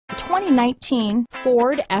2019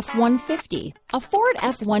 Ford F-150. A Ford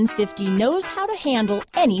F-150 knows how to handle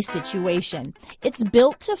any situation. It's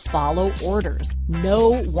built to follow orders,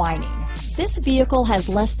 no whining. This vehicle has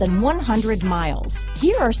less than 100 miles.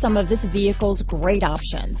 Here are some of this vehicle's great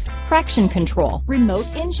options: traction control, remote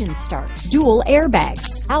engine start, dual airbags,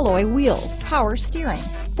 alloy wheels, power steering,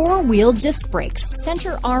 four-wheel disc brakes,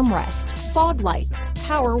 center armrest, fog lights,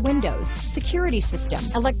 power windows, security system,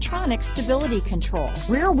 electronic stability control,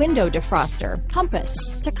 rear window defroster, compass,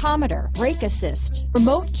 tachometer, brake assist,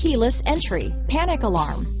 remote keyless entry, panic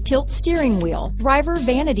alarm, tilt steering wheel, driver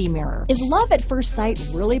vanity mirror. Is love at first sight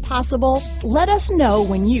really possible? Let us know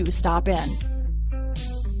when you stop in.